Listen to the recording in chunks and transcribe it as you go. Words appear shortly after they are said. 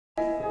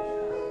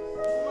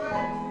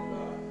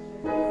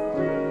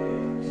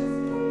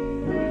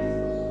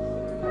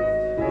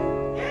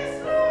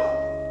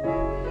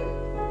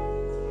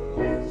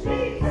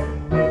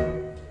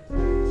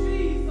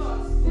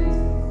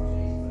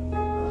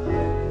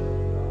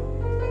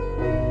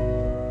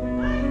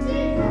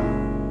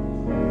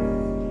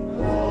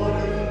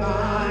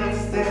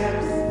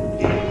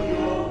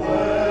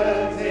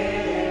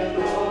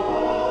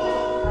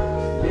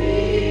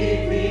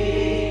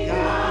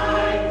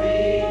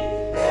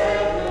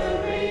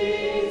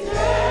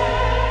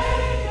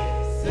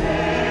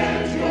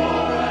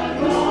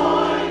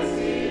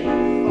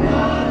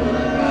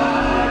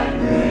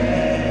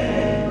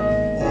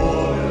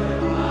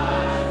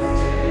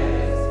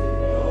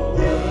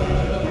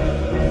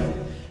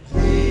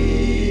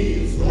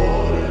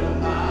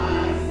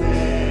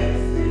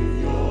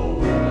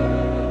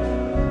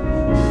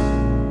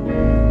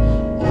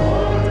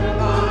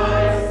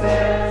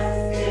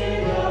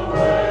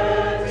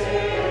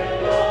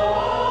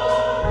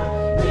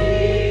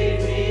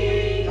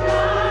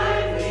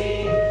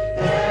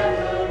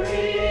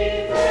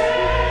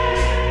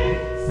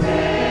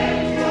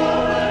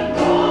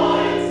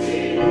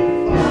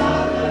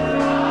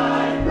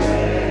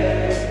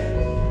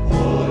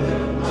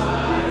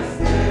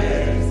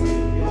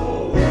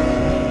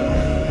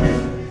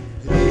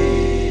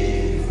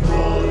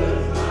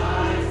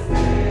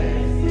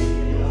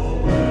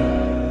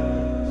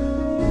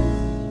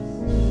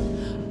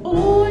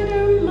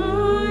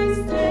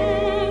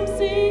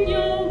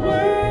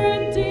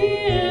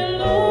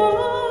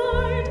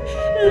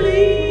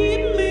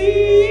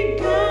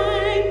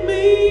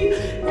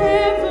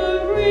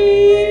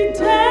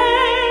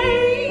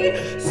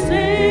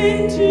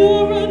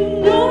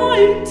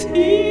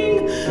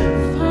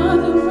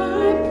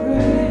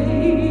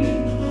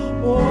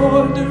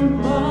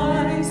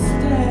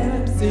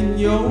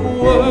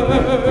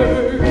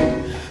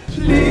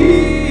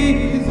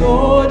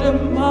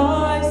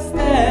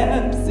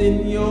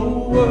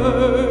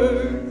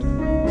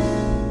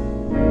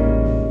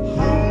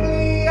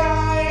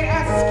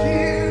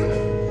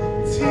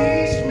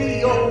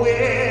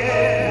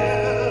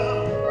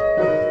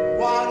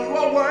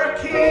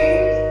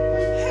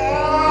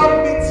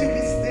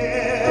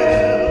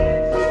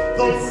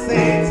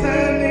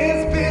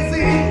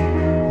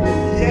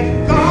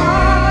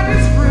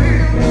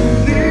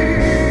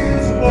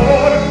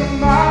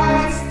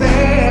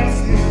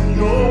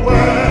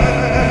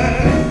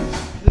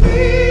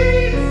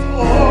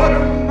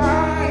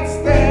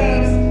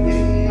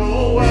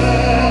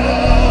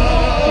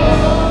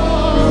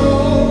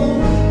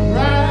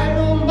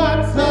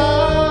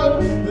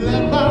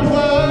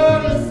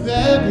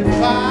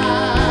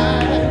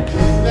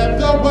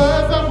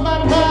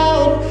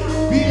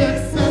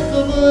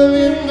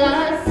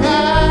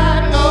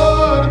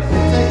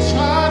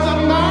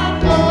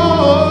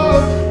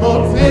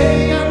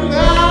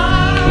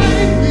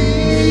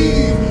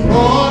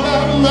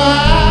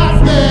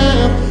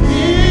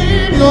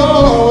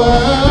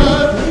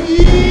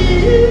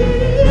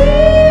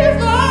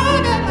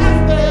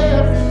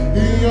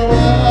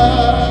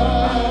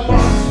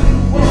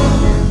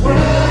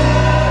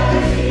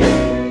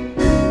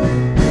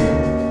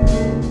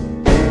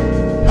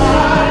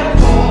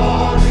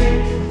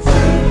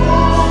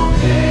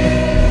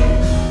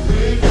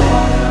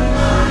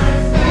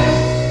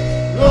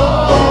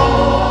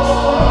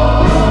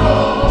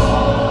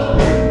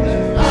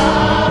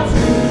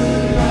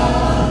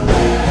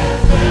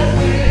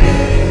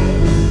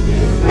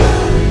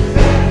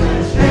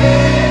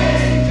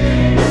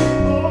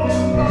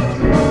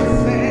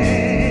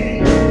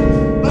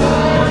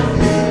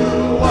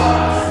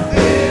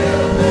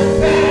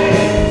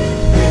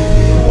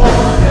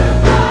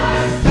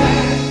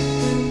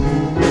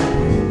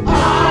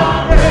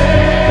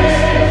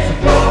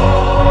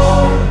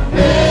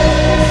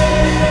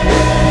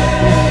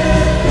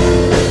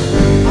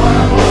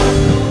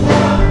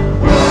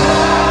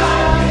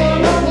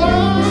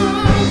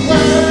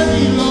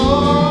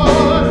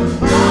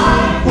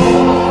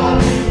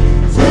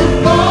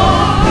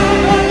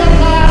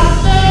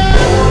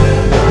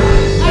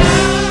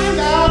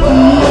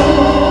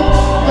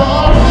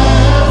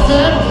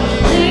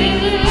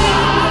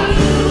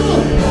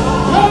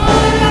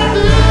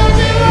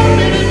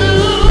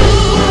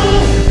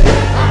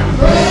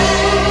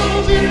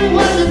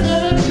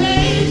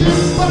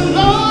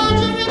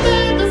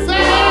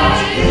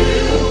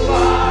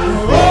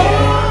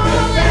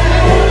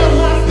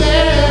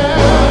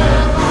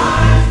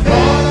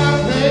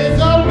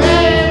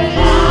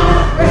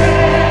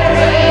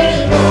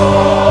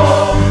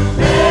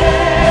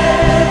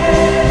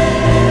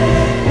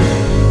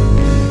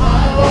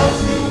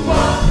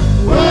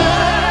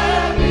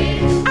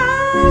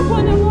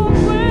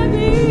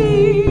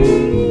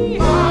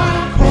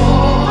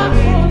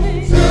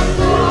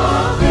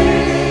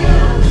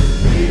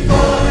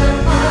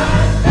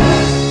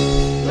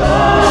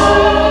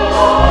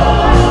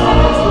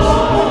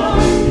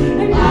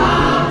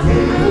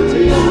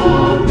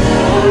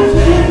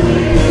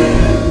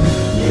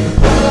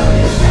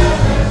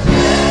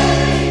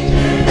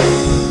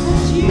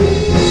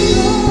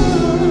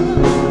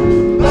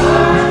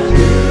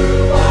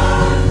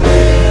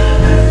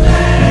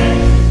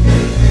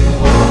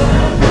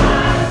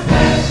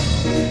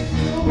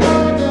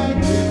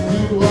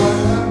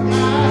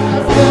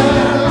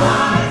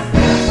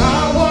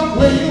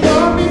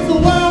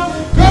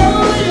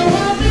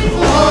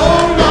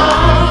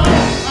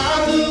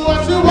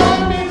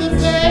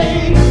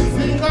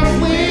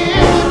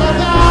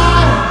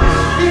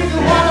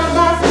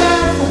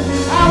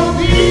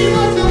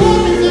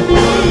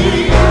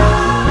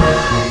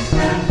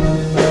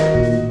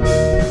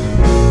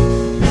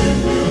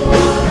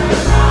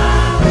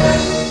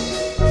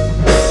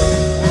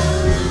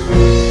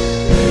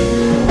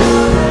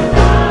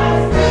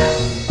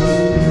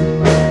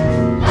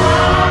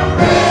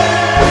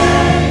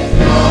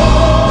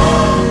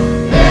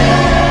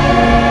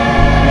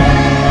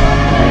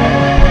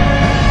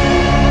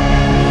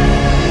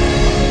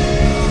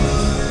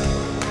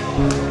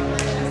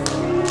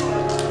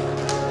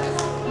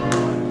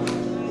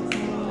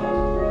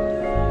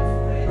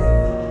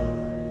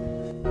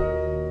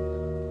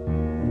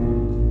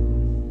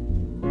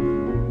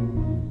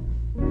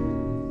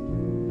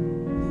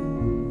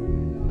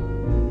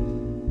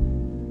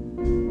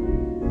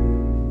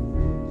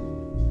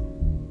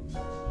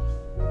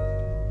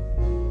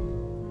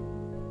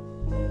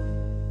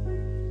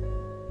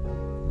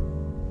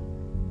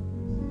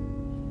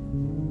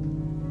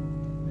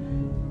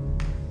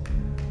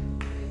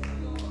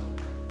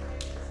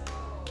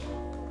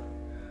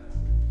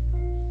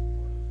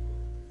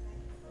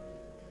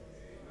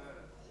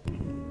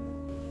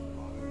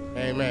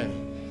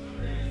Amen.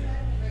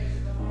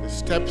 The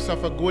steps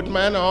of a good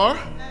man are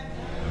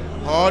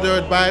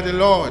ordered by the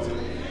Lord.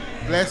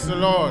 Bless the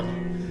Lord.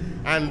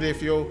 And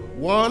if you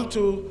want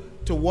to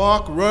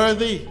walk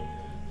worthy,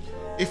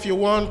 if you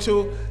want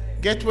to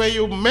get where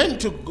you're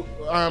meant to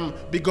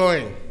be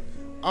going,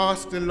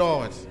 ask the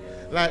Lord,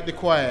 like the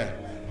choir,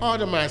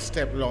 order my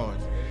step, Lord.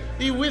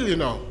 He will, you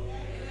know.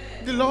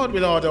 The Lord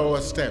will order our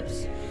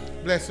steps.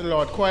 Bless the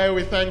Lord. Choir,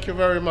 we thank you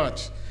very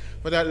much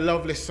for that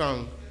lovely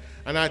song.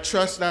 And I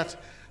trust that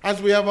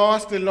as we have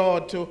asked the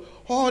Lord to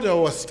order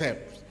our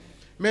steps,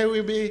 may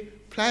we be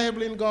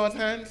pliable in God's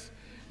hands.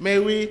 May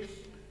we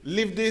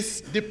live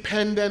this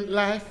dependent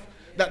life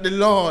that the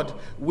Lord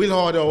will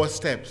order our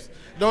steps.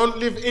 Don't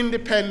live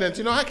independent.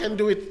 You know, I can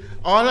do it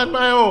all on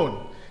my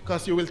own,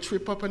 because you will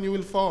trip up and you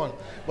will fall.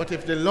 But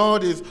if the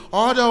Lord is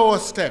order our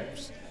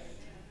steps,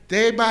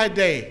 day by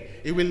day,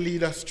 He will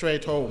lead us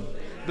straight home.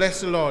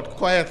 Bless the Lord.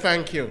 Choir,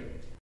 thank you.